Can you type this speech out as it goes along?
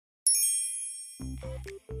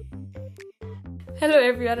Hello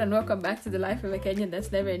everyone and welcome back to the life of a Kenyan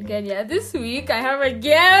that's never in Kenya. This week I have a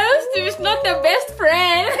guest who's not the best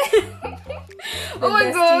friend. Oh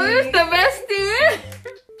my gosh, the bestie.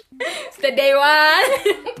 It's the day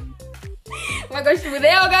one. Oh my gosh, Mutheu,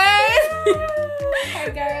 guys. Hi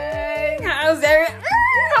guys. How's everyone?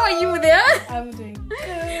 How are you, Mutheu? I'm doing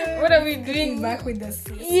good. What are we doing? Back with the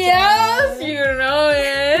sister. Yes, you know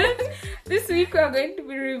it. This week we're going to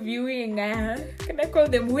be reviewing, can I call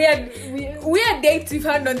them weird dates we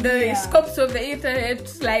found on the scopes of the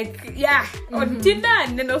internet, like, on Tinder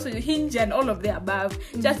and then also Hinge and all of the above.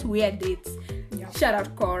 Just weird dates. Yeah. Shout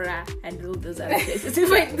out Cora and all those other places. You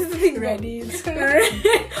find this thing ready.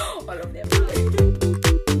 All of them.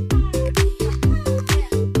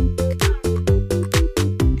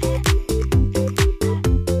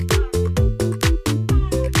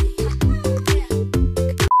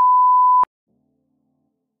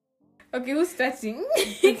 Okay, who's starting?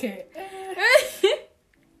 Okay.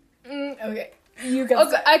 Okay. You can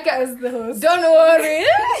okay, I can as the host. Don't worry.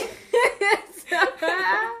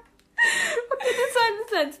 Okay, this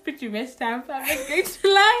one's pretty messed up. I'm not going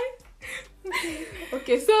to lie.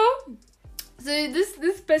 Okay, so this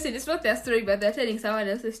person, it's not their story, but they're telling someone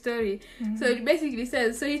else's story. So it basically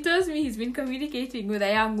says, so he tells me he's been communicating with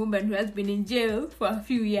a young woman who has been in jail for a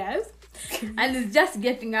few years and is just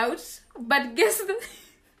getting out. But guess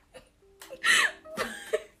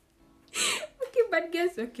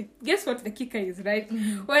guess what the kicker is, right?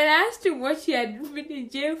 When I asked him what she had been in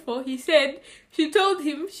jail for, he said she told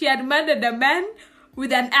him she had murdered a man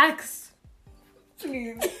with an axe.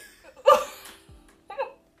 Please.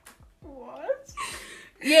 What?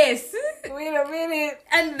 Yes. Wait a minute.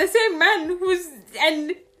 And the same man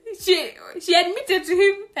she admitted to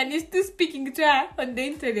him and he's still speaking to her on the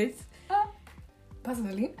internet.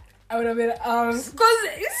 Personally, I would have been because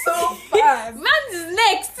it's so fast. Man's is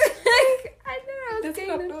next. Like, I don't know. That's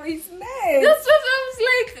not no, he's next. That's what I was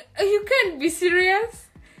like. You can't be serious.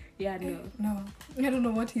 Yeah, no. No, I don't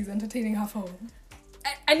know what he's entertaining her for.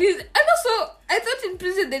 And also, I thought in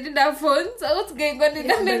prison they didn't have phones. So what's going on in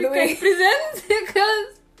American prisons?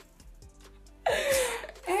 Because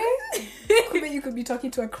you could be talking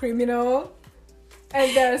to a criminal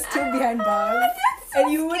and they're still behind bars, and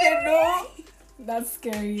you wouldn't know. That's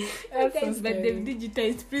scary. That's so scary. But they've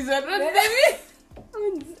digitized prison.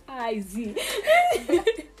 Easy.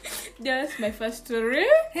 That's my first story.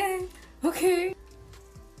 Okay.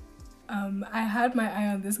 I had my eye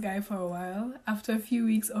on this guy for a while. After a few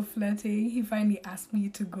weeks of flirting, he finally asked me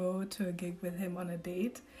to go to a gig with him on a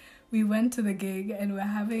date. We went to the gig and we're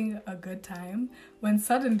having a good time when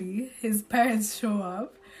suddenly his parents show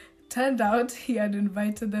up. Turned out he had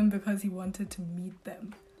invited them because he wanted to meet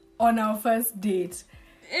them on our first date.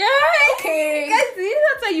 Yeah, okay. Guys,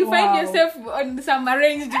 that's how you find yourself on some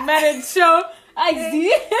arranged marriage show. I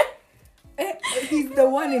see. He's the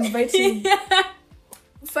one inviting.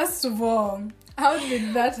 First of all, how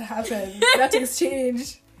did that happen? That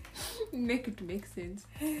exchange. Make it make sense.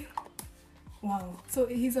 Wow. So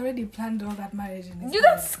he's already planned all that marriage in his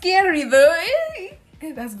That's scary though.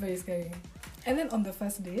 That's very scary. And then on the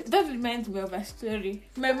first date, that reminds me of a story.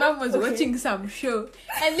 My mom was watching some show,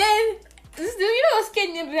 and then you know those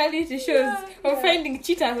Kenyan reality shows of finding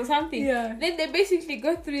cheaters or something. Yeah. Then they basically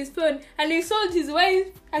got through his phone, and he sold his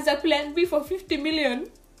wife as a plan B for 50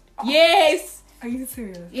 million. Oh. Yes. Are you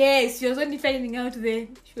serious? Yes. She was only finding out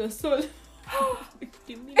then she was sold.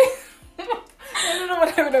 50 million. I don't know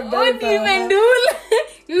what I would have done. What do you even do?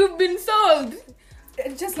 You've been sold.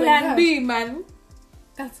 Just plan like B, man.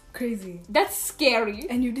 That's crazy. That's scary.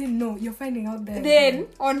 And you didn't know. You're finding out there. Then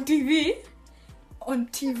on TV. On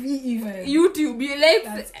TV even. YouTube. You like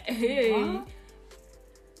hey. What?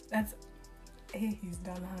 That's he's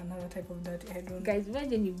done another type of dirty. I don't. Guys,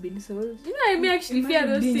 imagine you've been sold. You know, I may actually fear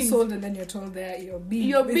those being things. Sold and then you're told that you're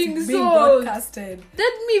being sold. Broadcasted.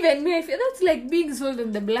 That even me, I feel that's like being sold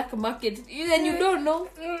on the black market. And you don't know.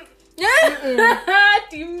 No. What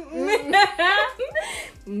do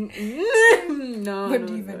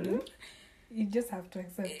you even do? You just have to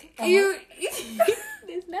accept.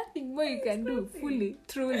 There's nothing more you can do. Fully,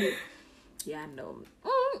 truly. Yeah, no.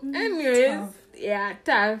 Anyways,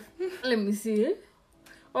 tough. Let me see.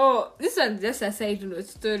 Oh, this one's just a side note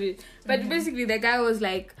story. But basically, the guy was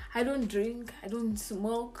like, I don't drink, I don't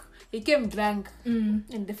smoke. He came drunk,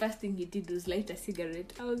 and the first thing he did was light a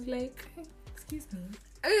cigarette. I was like, excuse me.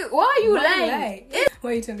 Why are you lying?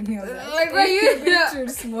 Why are you telling me all that? Like, why you going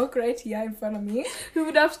to smoke right here in front of me? You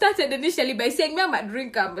would have started initially by saying, I'm a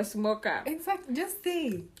drinker, I'm a smoker. Exactly, just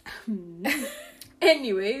say.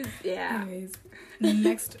 Anyways,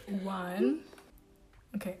 next one.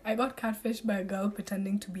 Okay, I got catfished by a girl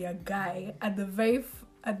pretending to be a guy at the very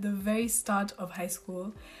start of high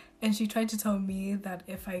school, and she tried to tell me that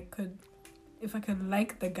if I could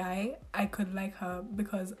like the guy, I could like her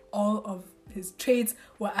because all of his traits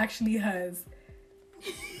were actually hers.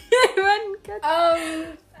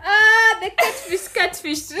 The catfish.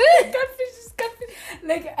 Catfish is catfish.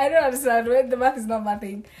 Like, I don't understand. The math is not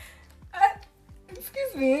mathing.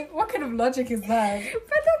 Excuse me, what kind of logic is that?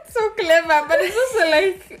 But that's so clever. But it's also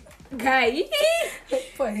like, guy.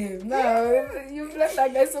 For him, no, you've left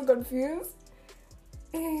that guy so confused.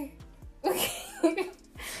 Okay.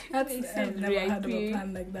 I've never heard of a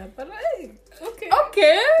plan like that, but hey, okay.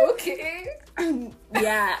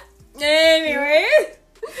 Yeah. Anyway,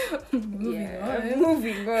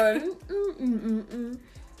 moving on.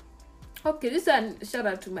 Okay, this one, shout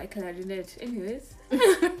out to my clarinet. Anyways,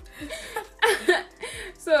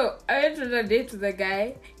 so I went on a date with a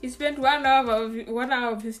guy. He spent 1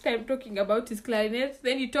 hour of his time talking about his clarinet.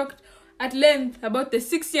 Then he talked at length about the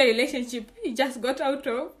 6-year relationship he just got out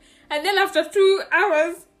of. And then after 2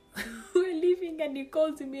 hours, we're leaving and he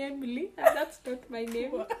calls me Emily. And that's not my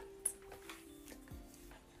name. What?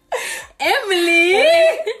 Emily!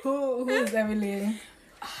 Who is Emily?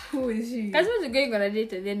 Who is she? That's when you're going on a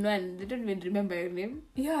date and then they don't even remember your name.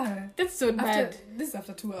 Yeah. That's so bad. This is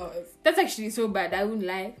after 2 hours. That's actually so bad, I wouldn't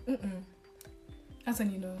lie. That's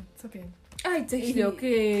when you know. It's okay. It's actually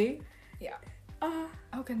okay. Yeah.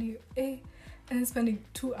 How can you... and then spending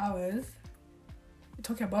 2 hours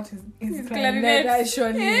talking about his clarinet,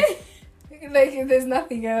 surely. Like, there's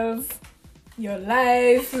nothing else. Your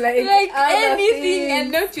life, like anything,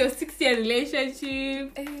 and not your 6-year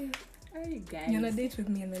relationship. You guys. You're on a date with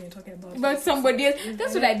me and then you're talking about somebody else.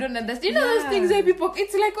 That's what I don't understand. You know those things where people,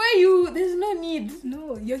 it's like there's no need.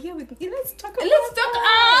 No, you're here with me. Let's talk us.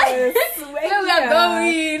 Where we are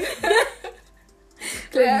going.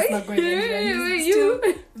 Clearly it's not going anywhere. He's still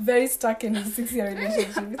very stuck in his 6-year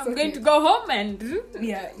relationship. I'm going to go home and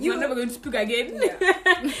you're never going to speak again.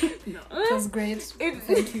 No. It was great.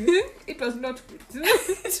 Thank you. It was not good.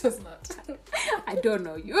 It was not. I don't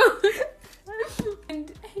know you.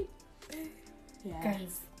 And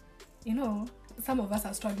guys, you know, some of us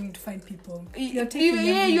are struggling to find people. You're taking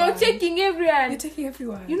everyone. You're taking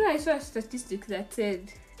everyone. You know, I saw a statistic that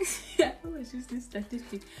said, I always use this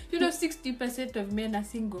statistic. 60% of men are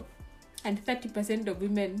single and 30% of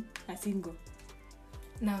women are single.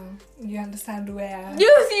 Now, you understand where...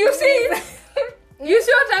 You see? You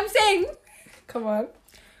see what I'm saying? Come on.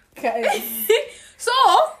 Guys. So,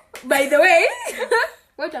 by the way...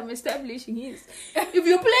 What I'm establishing is, if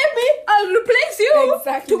you play me, I'll replace you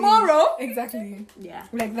tomorrow. Exactly. Yeah.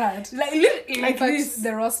 Like that. Like this.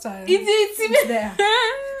 The roster. It's even there.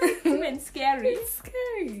 Even scary. It's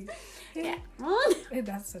scary. Yeah. Hey,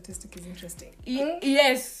 that statistic is interesting.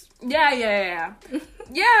 Yes. Yeah.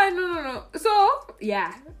 Yeah, no. So,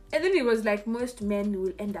 yeah. And then it was like, most men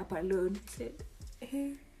will end up alone, he said.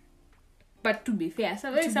 But to be fair,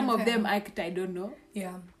 some of them act, I don't know.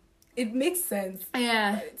 Yeah. It makes sense.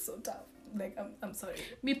 Yeah. But it's so tough. Like, I'm sorry.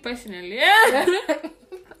 Me personally, yeah.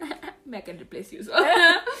 I can replace you, so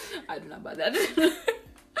I don't know about that.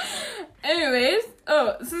 Anyways,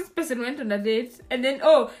 so this person went on a date, and then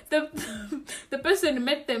the person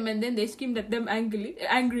met them, and then they screamed at them angrily.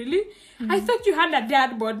 I thought you had a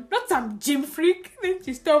dad bod, not some gym freak. Then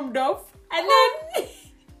she stormed off, and then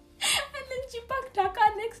she parked her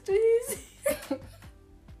car next to his, so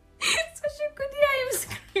she could hear him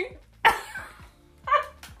scream.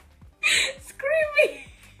 Screaming.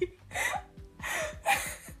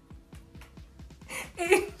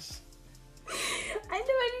 I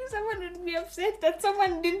never knew someone would be upset that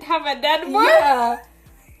someone didn't have a dad bod. Yeah.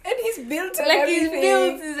 And he's built he's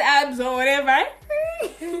built his abs or whatever.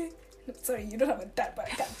 Sorry, you don't have a dad bod,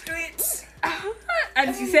 I can't do it.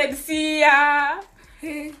 And she said, see ya.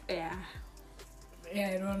 Yeah,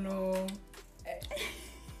 I don't know.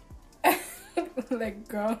 Like,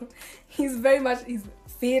 girl, he's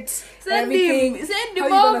fit. Send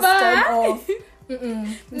him over.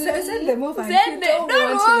 Send them over.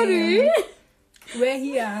 Don't worry. We're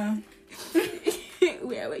here.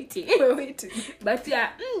 We're waiting. But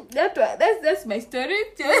yeah, that's my story.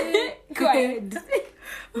 Go ahead.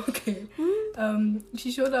 Okay.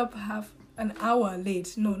 She showed up half an hour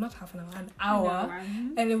late. No, not half an hour. An hour.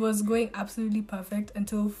 And it was going absolutely perfect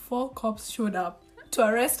until 4 cops showed up to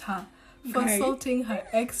arrest her for assaulting her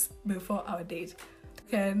ex before our date.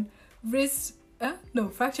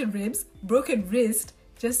 Fractured ribs, broken wrist,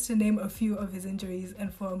 just to name a few of his injuries.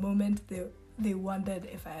 And for a moment, they wondered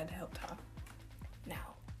if I had helped her.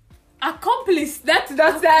 Now, accomplice. That's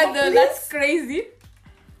crazy.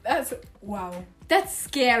 Wow. That's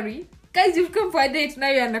scary. Guys, you've come for a date, now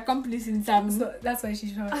you're an accomplice in some... So that's why she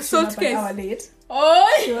showed assault up an case. hour late.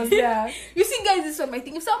 Oh! She was there. You see, guys, this is my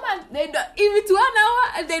thing. If someone, if it's 1 hour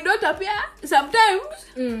and they don't appear, sometimes,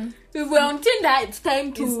 if we're on Tinder, it's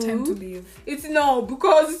time to leave. It's no,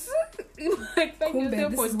 because you might find Kumbe,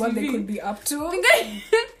 yourself this on is what they TV. could be up to.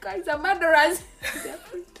 Guys are murderers.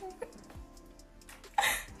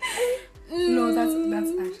 No, that's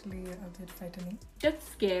actually a bit frightening. That's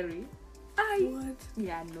scary. What?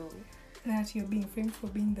 Yeah, no. That you're being framed for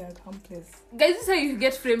being the accomplice. Guys, this is how you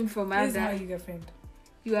get framed for This is how murder. you get framed.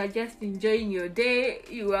 You are just enjoying your day.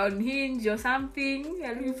 You are on Hinge or something.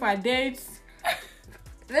 You're looking for a date.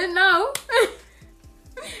 Then now,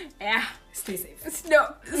 yeah. Stay safe.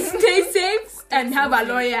 No, stay safe and have a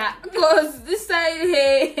lawyer. Because this side,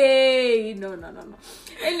 hey. No.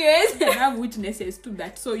 Anyways, and have witnesses to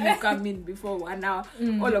that. So you come in before 1 hour.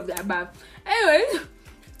 All of the above. Anyways,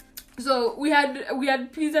 so we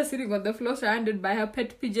had Pizza sitting on the floor surrounded by her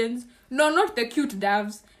pet pigeons. No, not the cute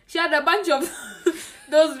doves. She had a bunch of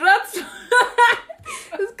those rats.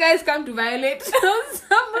 These guys come to violate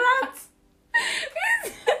some rats.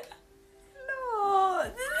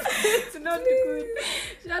 No, it's not good.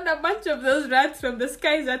 She had a bunch of those rats from the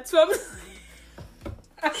skies that swam.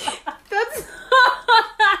 That's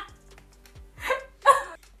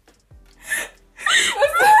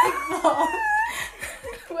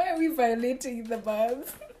Why are we violating the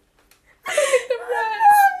birds? the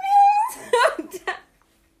rats.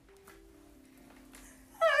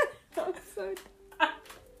 I'm sorry.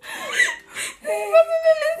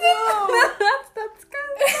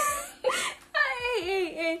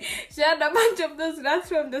 Hey. She had a bunch of those rats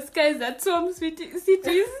from the skies that swarm cities.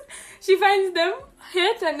 She finds them,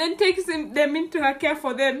 hate, and then takes them into her care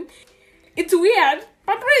for them. It's weird,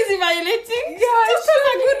 but why is he violating? Yeah, Just has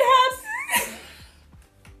a good heart.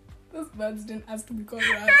 Those birds didn't ask to be called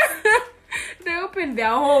rats. They opened their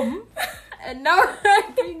home, and now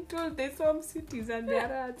I'm being told they swarm cities and they're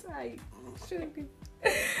rats. I should be.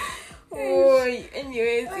 Oh,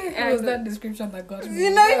 anyways, It was that description that got me. You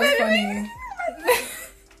know, That was funny.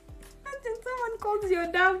 Imagine someone calls your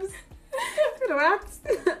doves rats.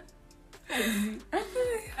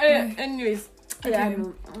 Anyways, Okay,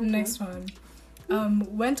 next one.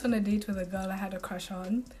 Went on a date with a girl I had a crush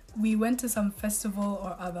on. We went to some festival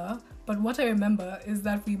or other, but what I remember is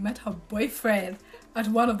that we met her boyfriend at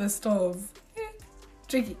one of the stalls.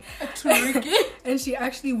 Tricky. And she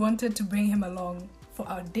actually wanted to bring him along for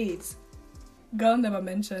our dates. Girl never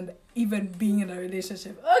mentioned even being in a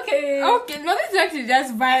relationship. Okay, no, this is actually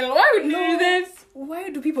just vile. Why would you do this? Why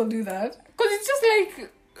do people do that? Because it's just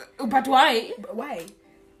like, but why? But why?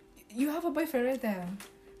 You have a boyfriend right there.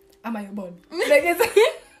 Am I your bod? Like, it's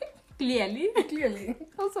Clearly.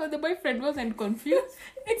 Also, the boyfriend wasn't confused.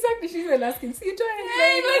 exactly. She was asking, "See,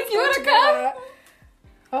 Hey, like, you wanna come?"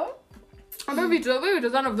 Huh? Or maybe it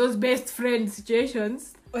was one of those best friend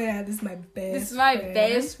situations. Oh yeah, this is my best. This is my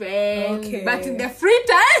best friend. Okay. But in the free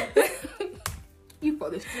time, you for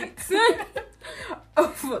the streets. Oh,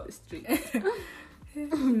 for the streets.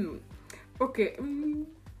 Okay.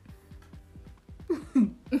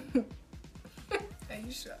 Are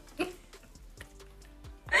you sure?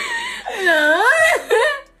 No.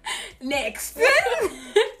 Next.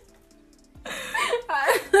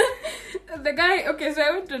 The guy, okay, so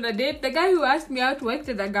I went on a date. The guy who asked me out worked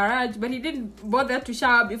at the garage, but he didn't bother to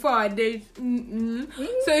shower before our date. So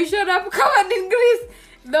he showed up covered in grease.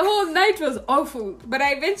 The whole night was awful, but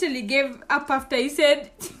I eventually gave up after he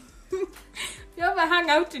said, "You ever hang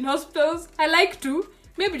out in hospitals? I like to.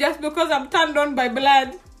 Maybe just because I'm turned on by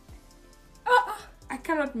blood." I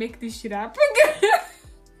cannot make this shit up.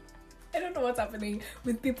 I don't know what's happening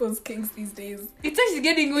with people's kinks these days. It's actually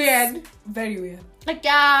getting weird. Very weird. Like,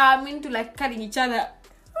 yeah, I'm into like cutting each other.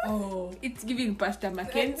 Oh. It's giving Pastor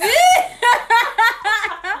Mackenzie.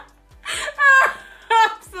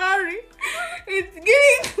 I'm sorry. It's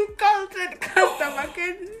giving cultured Pastor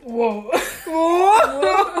Mackenzie. Whoa.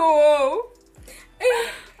 Whoa.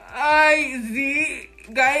 I see.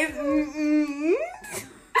 Guys.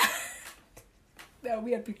 There are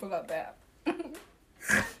weird people out there.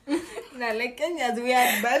 Nah, like Kenya's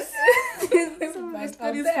weird, but some But stories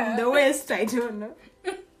out there. from the West, I don't know.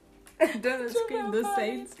 I don't know, scream those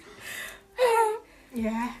sides.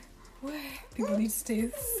 Yeah. People need to stay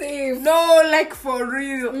safe. No, like for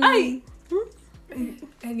real.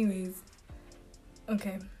 Anyways.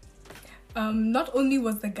 Okay. Not only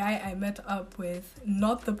was the guy I met up with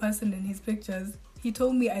not the person in his pictures, he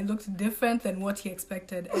told me I looked different than what he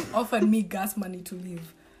expected and offered me gas money to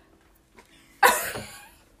leave.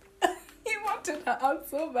 He wanted her out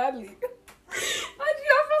so badly. And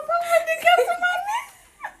you offer somebody gas money?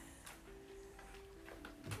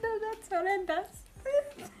 horrendous.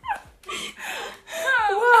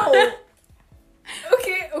 Wow.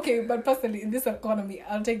 Okay, but personally, in this economy,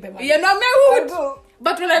 I'll take them out. Yeah, no, I'll man, go.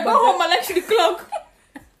 but when I go home, I'll actually clock.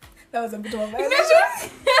 That was a bit of a violation.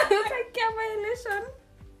 Like a violation.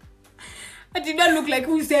 I did not look like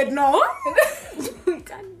who said no. We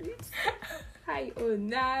can't do it. Hi, oh,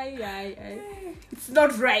 nah. It's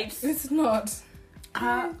not right. It's not.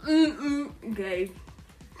 Guys.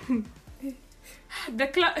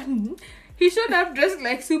 He showed up dressed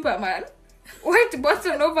like Superman. White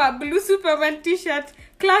button over a blue Superman t-shirt.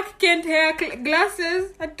 Clark Kent hair,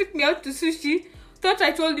 glasses. And took me out to sushi. Thought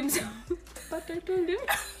I told him so. But I told him.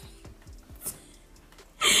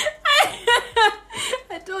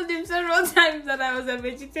 I told him several times that I was a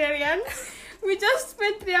vegetarian. We just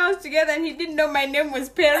spent 3 hours together and he didn't know my name was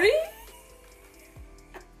Perry.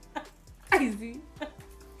 I see.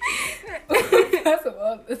 First of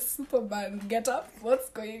all, the Superman get up. What's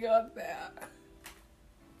going on there?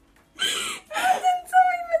 And then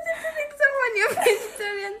someone you're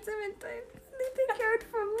vegetarian 7 times. They take you out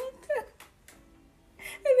for meat.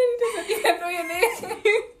 And then he doesn't even know your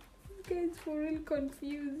name. Guys, for real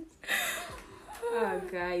confused.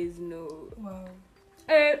 Guys, no. Wow.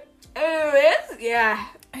 Yeah.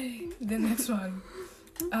 The next one.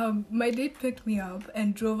 My date picked me up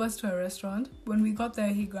and drove us to a restaurant. When we got there,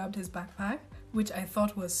 he grabbed his backpack, which I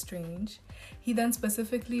thought was strange. He then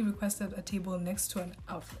specifically requested a table next to an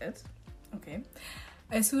outlet. Okay.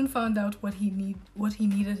 I soon found out what he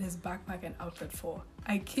needed his backpack and outlet for.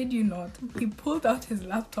 I kid you not, he pulled out his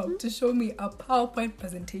laptop to show me a PowerPoint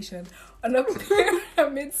presentation on a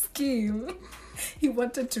pyramid scheme he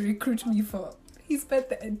wanted to recruit me for. He spent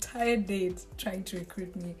the entire date trying to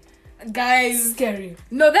recruit me. Guys. Scary.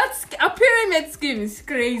 No, that's a pyramid scheme is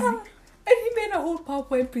crazy. And he made a whole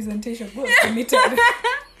PowerPoint presentation. What was committed?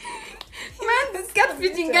 Man, this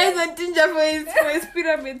catfishing guys on Tinder for his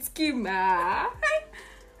pyramid scheme. That's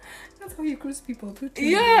how he recruits people.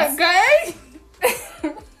 Yeah, guys.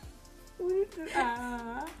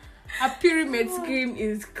 A pyramid scheme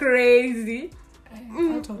is crazy.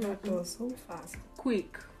 Out of that door so fast.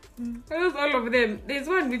 Quick. Those all of them. There's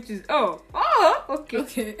one which is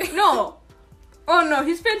okay. No. Oh no,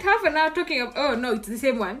 he spent half an hour talking about. Oh no, it's the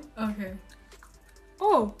same one. Okay.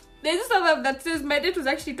 Oh, there's this other that says my date was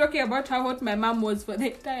actually talking about how hot my mom was for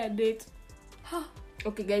the entire date.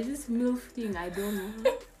 Okay, guys, this MILF thing, I don't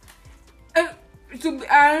know.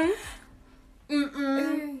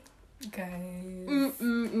 Guys.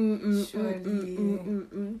 Surely.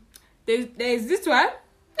 There's this one.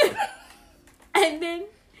 And then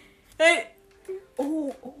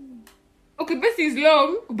okay, best is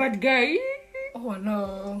long, but guy. Oh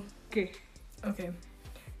no. Okay.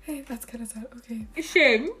 Hey, that's kind of sad. Okay.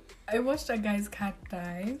 Shame. I watched a guy's cat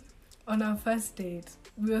die on our first date.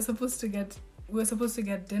 We were supposed to get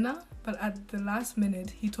dinner, but at the last minute,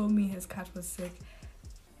 he told me his cat was sick,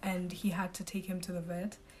 and he had to take him to the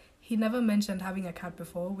vet. He never mentioned having a cat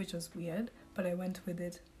before, which was weird, but I went with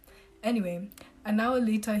it. Anyway, an hour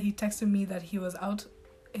later, he texted me that he was out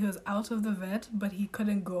of the vet, but he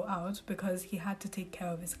couldn't go out because he had to take care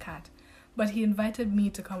of his cat. But he invited me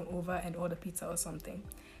to come over and order pizza or something.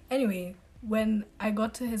 Anyway, when I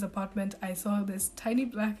got to his apartment, I saw this tiny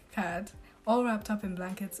black cat all wrapped up in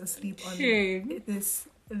blankets asleep on this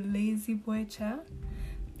lazy boy chair.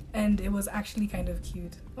 And it was actually kind of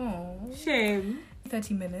cute. Oh, shame.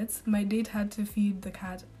 30 minutes, my date had to feed the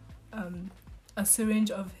cat a syringe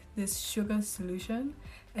of this sugar solution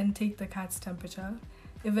and take the cat's temperature.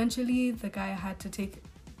 Eventually, the guy had to take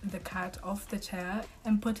the cat off the chair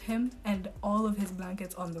and put him and all of his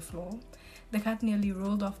blankets on the floor. The cat nearly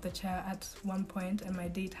rolled off the chair at one point, and my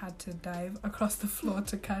date had to dive across the floor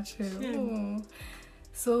to catch him.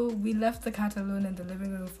 So we left the cat alone in the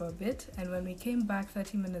living room for a bit, and when we came back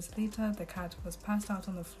 30 minutes later, the cat was passed out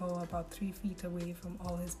on the floor about 3 feet away from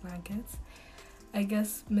all his blankets. I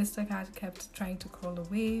guess Mr. Cat kept trying to crawl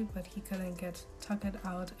away, but he couldn't get tuckered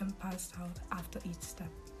out and passed out after each step.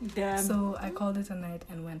 Damn. So I called it a night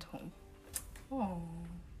and went home. Oh,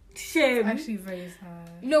 shame. Actually very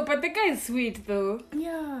sad. No, but the guy is sweet though.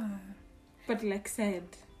 Yeah. But like sad.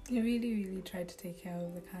 He really tried to take care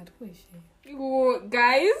of the cat. Who is she? Oh,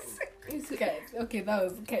 guys. Guys, okay, that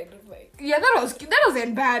was kind of like... Yeah, that was cute. That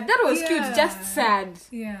wasn't bad. That was cute, just sad.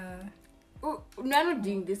 Yeah. Oh, we're not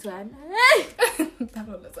doing this one. That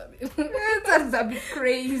one was a bit... That's a bit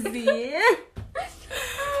crazy. That's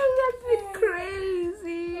a bit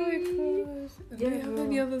crazy. Oh my gosh. Do we have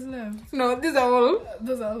any others left? No, these are all.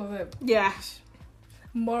 Those are all of them. Yeah.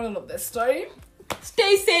 Moral of the story: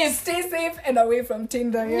 stay safe. Stay safe and away from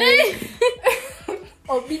Tinder. Yeah.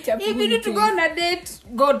 Or be careful. If you need to go on a date,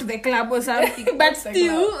 go to the club or something. But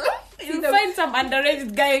still, you find some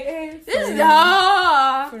underrated guy. This is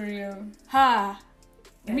for real.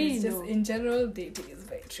 Me, it's just in general, dating is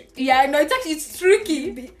very tricky. Yeah, no, it's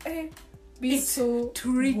tricky. Be so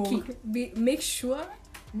tricky. Make sure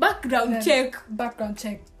background check.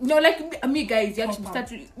 No, like me guys, you actually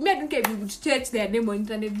start. Me, I don't care if you would search their name on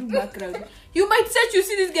internet, do background. You might search, you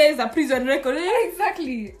see this guy is a prison record.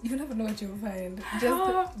 Exactly. You never know what you'll find.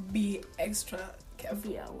 Just be extra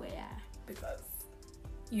careful. Be aware, because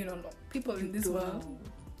you don't know. People in this world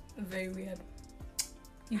are very weird.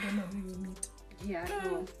 You don't know who you meet. Yeah.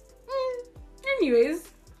 No. Anyways,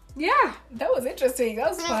 yeah, that was interesting. That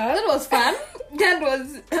was fun. That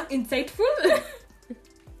was insightful.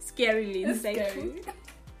 Scarily insightful.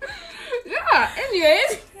 Yeah.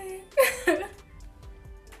 Anyways,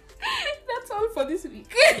 that's all for this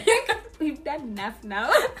week. We've done enough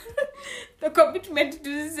now. The commitment to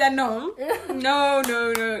this is a no. No.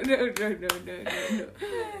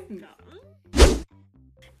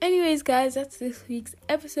 Anyways, guys, that's this week's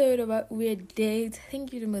episode about weird dates.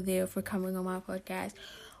 Thank you to Mutheu for coming on my podcast.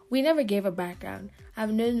 We never gave a background.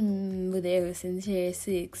 I've known Mutheu since year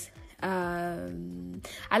 6.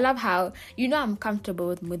 I love how, I'm comfortable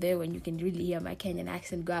with Mutheu when you can really hear my Kenyan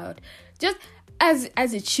accent go out. Just as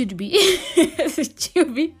it should be. As it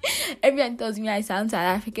should be. Everyone tells me I sound South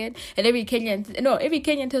African, and every Kenyan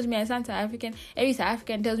tells me I sound South African, every South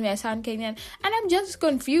African tells me I sound Kenyan, and I'm just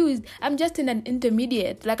confused. I'm just in an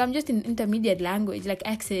intermediate, I'm just in intermediate language,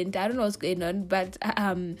 accent. I don't know what's going on, but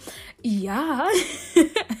yeah.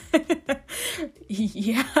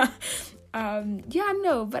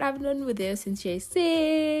 No, but I've known Mutheu since year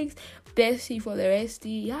 6. Bestie for the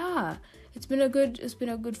restie. Yeah. It's been a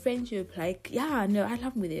good friendship. I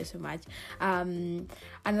love Mutheu so much.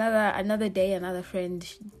 Another day, another friend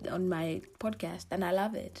on my podcast, and I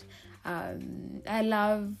love it. I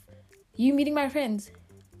love you meeting my friends.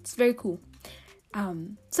 It's very cool.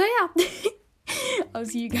 So yeah. I'll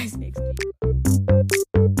see you guys next week.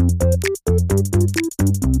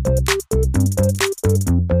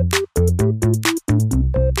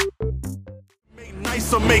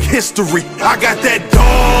 Nice or make history. I got that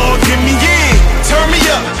dog in me, yeah. Turn me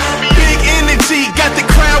up. Big energy, got the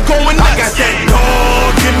crowd going nuts. I got